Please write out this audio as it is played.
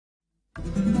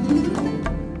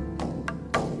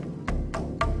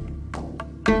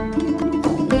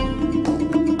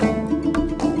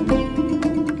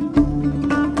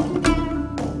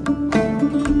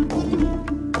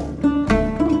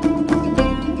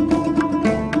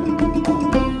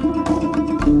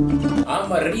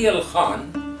I'm a real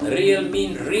Khan. Real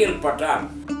mean real Pathan.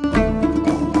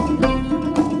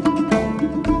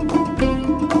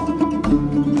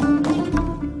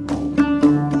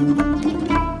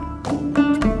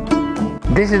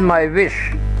 This is my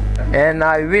wish, and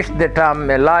I wish that I'm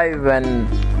alive when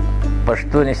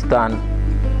Pashtunistan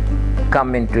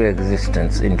come into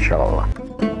existence, inshallah.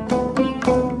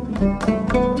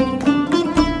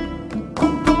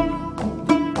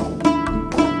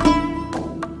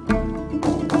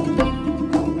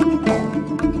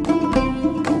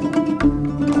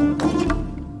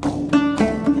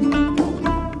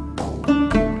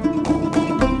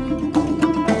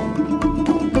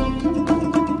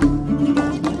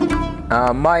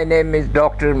 My name is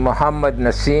Dr. Muhammad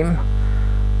Naseem.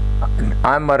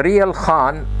 I'm a real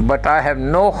Khan, but I have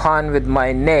no Khan with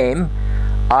my name.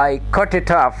 I cut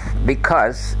it off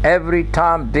because every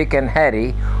Tom, Dick and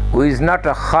Harry, who is not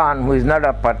a Khan, who is not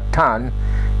a Pathan,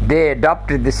 they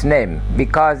adopted this name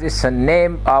because it's a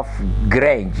name of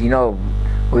Grange, you know,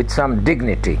 with some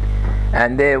dignity.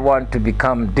 And they want to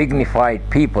become dignified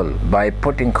people by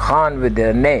putting Khan with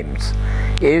their names.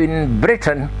 In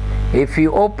Britain, if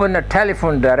you open a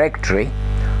telephone directory,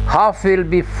 half will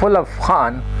be full of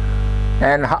Khan,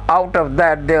 and out of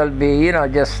that there will be, you know,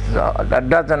 just a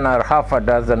dozen or half a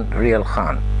dozen real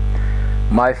Khan.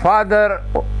 My father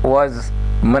was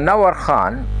Munawar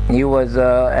Khan. He was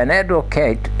an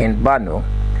advocate in Bannu,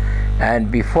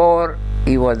 and before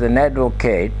he was an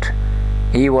advocate,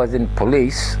 he was in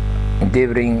police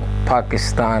during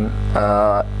Pakistan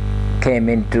came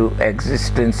into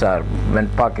existence, or when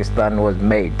Pakistan was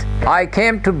made. I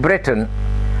came to Britain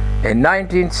in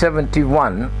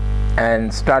 1971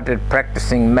 and started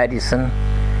practicing medicine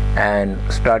and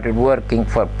started working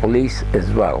for police as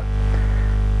well.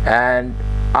 And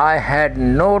I had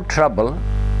no trouble.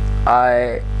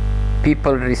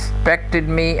 People respected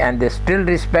me, and they still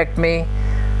respect me.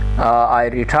 I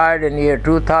retired in year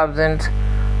 2000,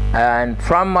 and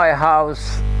from my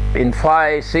house in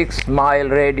 5-6 mile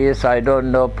radius, I don't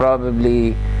know,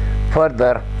 probably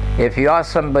further, if you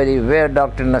ask somebody where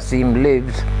Dr. Naseem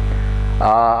lives,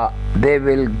 they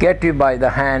will get you by the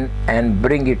hand and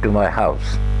bring you to my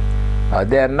house.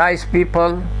 They are nice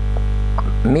people.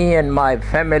 Me and my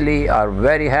family are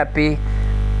very happy,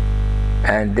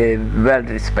 and they're well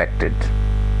respected.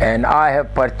 And I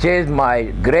have purchased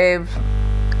my graves,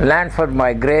 land for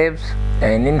my graves,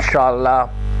 and inshallah,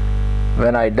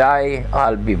 when I die,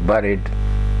 I'll be buried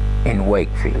in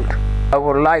Wakefield. I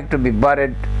would like to be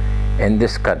buried in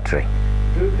this country.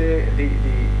 Do the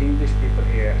English people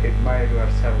here admire your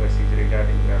services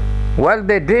regarding that? Well,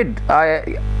 they did.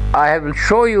 I will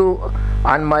show you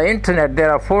on my internet. There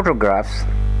are photographs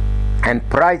and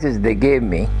prizes they gave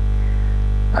me,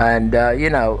 and you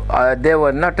know, there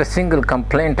was not a single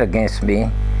complaint against me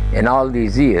in all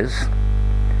these years,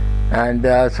 and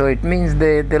so it means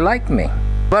they like me.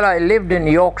 Well, I lived in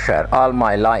Yorkshire all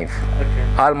my life.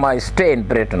 Okay. All my stay in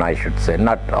Britain, I should say,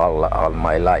 not all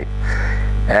my life.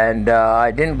 And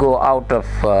I didn't go out of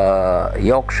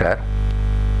Yorkshire.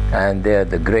 And they're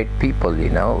the great people, you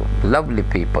know, lovely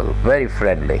people, very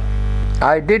friendly.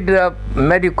 I did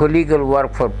medical legal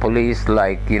work for police,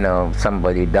 like, you know,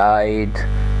 somebody died,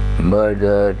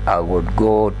 murdered, I would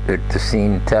go to the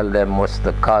scene, tell them what's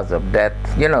the cause of death,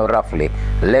 you know, roughly.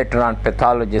 Later on,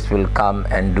 pathologists will come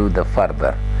and do the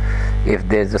further. If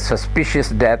there's a suspicious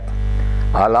death,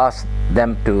 I'll ask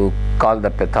them to call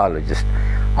the pathologist.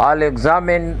 I'll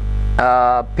examine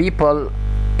people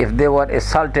if they were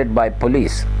assaulted by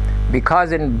police,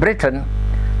 because in Britain,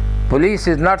 police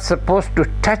is not supposed to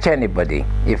touch anybody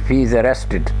if he's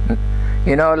arrested.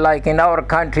 You know, like in our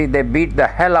country, they beat the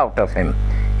hell out of him.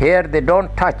 Here they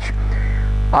don't touch.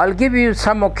 I'll give you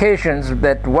some occasions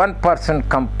that one person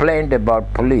complained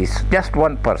about police, just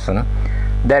one person,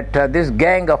 that this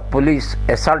gang of police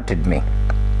assaulted me.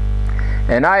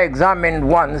 And I examined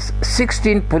once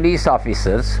 16 police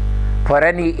officers for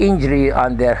any injury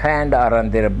on their hand or on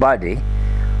their body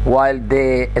while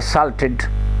they assaulted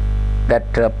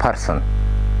that person.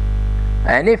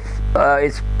 And if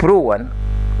it's proven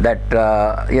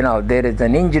that you know, there is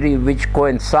an injury which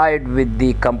coincides with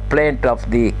the complaint of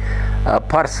the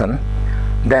person,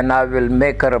 then I will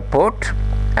make a report,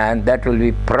 and that will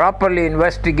be properly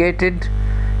investigated,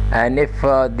 and if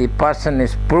the person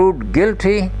is proved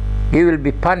guilty, he will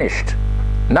be punished.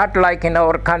 Not like in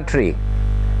our country,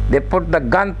 they put the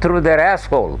gun through their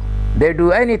asshole. They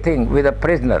do anything with a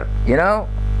prisoner, you know.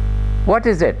 What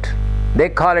is it? They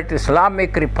call it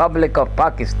Islamic Republic of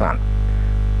Pakistan.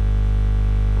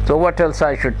 So what else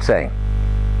I should say?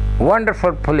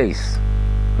 Wonderful police,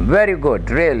 very good,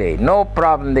 really, no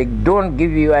problem. They don't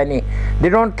give you any, they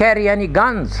don't carry any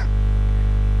guns.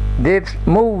 They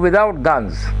move without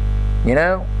guns, you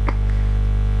know.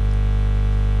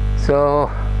 So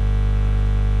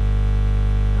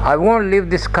I won't leave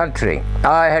this country.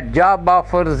 I had job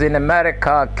offers in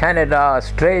America, Canada,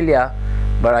 Australia,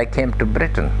 but I came to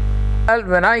Britain. Well,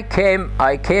 when I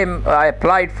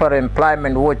applied for an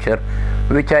employment voucher,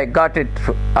 which I got it,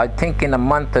 I think, in a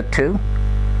month or two.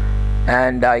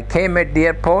 And I came at the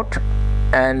airport,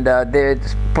 and they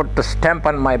put the stamp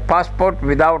on my passport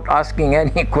without asking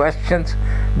any questions.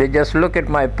 They just looked at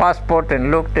my passport and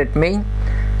looked at me.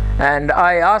 And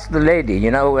I asked the lady,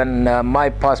 you know, when my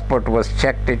passport was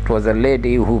checked, it was a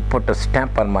lady who put a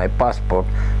stamp on my passport.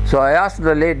 So I asked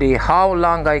the lady how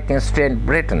long I can stay in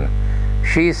Britain.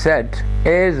 She said,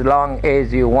 as long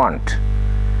as you want.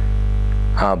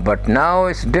 But now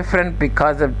it's different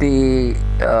because of the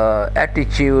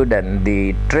attitude and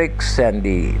the tricks and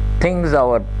the things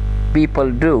our people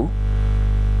do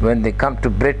when they come to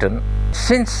Britain.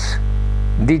 Since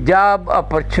the job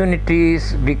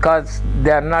opportunities, because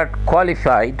they are not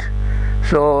qualified,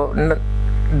 so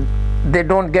they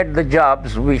don't get the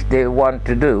jobs which they want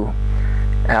to do.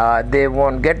 They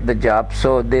won't get the job,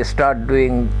 so they start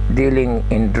dealing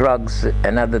in drugs,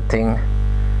 another thing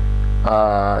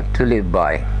to live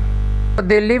by.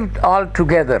 They lived all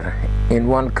together in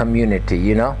one community,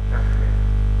 you know.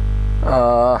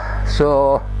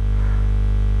 So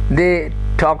they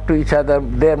talk to each other.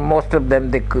 Most of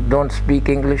them, they don't speak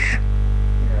English.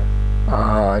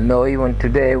 No, even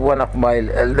today,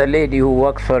 the lady who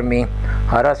works for me,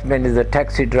 her husband is a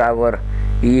taxi driver.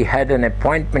 He had an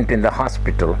appointment in the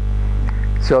hospital.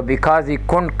 So because he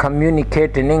couldn't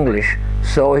communicate in English,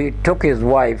 so he took his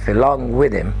wife along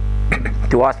with him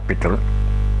to hospital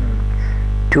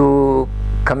to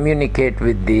communicate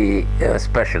with the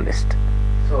specialist.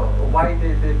 So why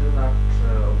they do not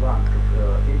want to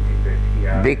integrate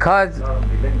here? Because the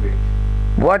language.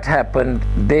 What happened,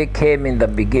 they came in the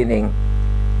beginning,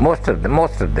 most of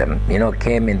them, you know,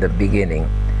 came in the beginning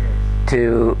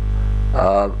to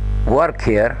work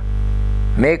here,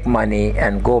 make money,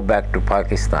 and go back to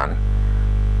Pakistan.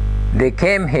 They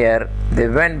came here, they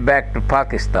went back to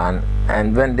Pakistan,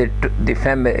 and when the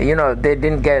family, you know,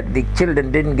 the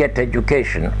children didn't get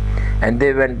education, and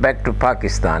they went back to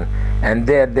Pakistan, and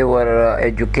there they were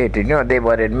educated, you know, they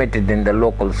were admitted in the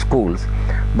local schools.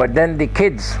 But then the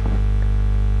kids,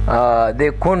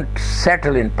 they couldn't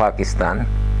settle in Pakistan,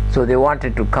 so they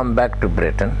wanted to come back to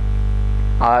Britain,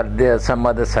 or there are some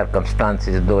other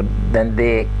circumstances, though. Then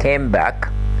they came back,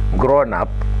 grown up.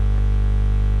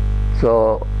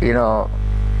 So, you know,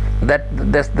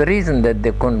 that's the reason that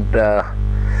they couldn't,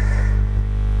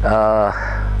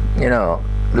 you know,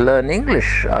 learn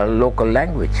English, local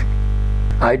language.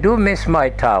 I do miss my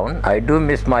town. I do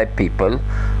miss my people.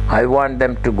 I want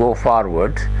them to go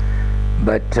forward,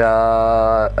 but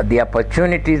the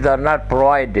opportunities are not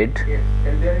provided. Yes,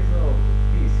 and there is no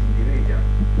peace in the region.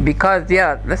 Because,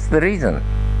 yeah, that's the reason.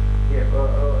 Yeah,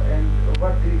 and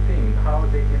what do you think? How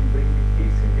they can bring the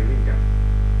peace in the region?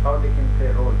 How they can play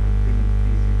a role to bring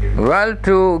peace in the region? Well,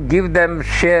 to give them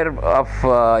share of,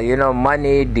 you know,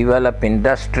 money, develop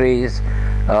industries,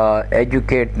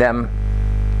 educate them,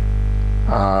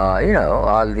 you know,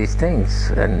 all these things,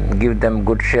 and give them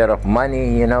good share of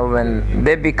money, you know, when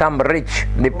they become rich.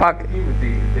 Give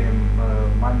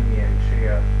them money and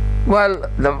share. Well,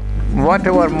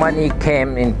 whatever money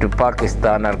came into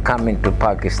Pakistan or come into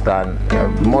Pakistan,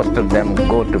 most of them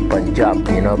go to Punjab,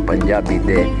 you know, Punjabi,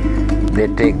 they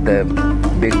take the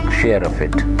big share of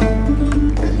it.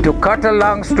 To cut a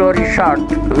long story short,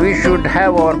 we should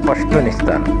have our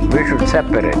Pashtunistan. We should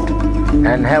separate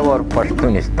and have our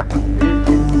Pashtunistan.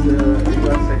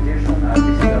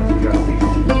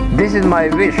 This is my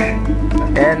wish,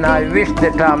 and I wish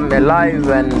that I'm alive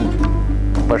when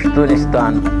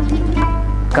Pashtunistan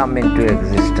come into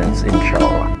existence,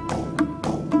 inshallah.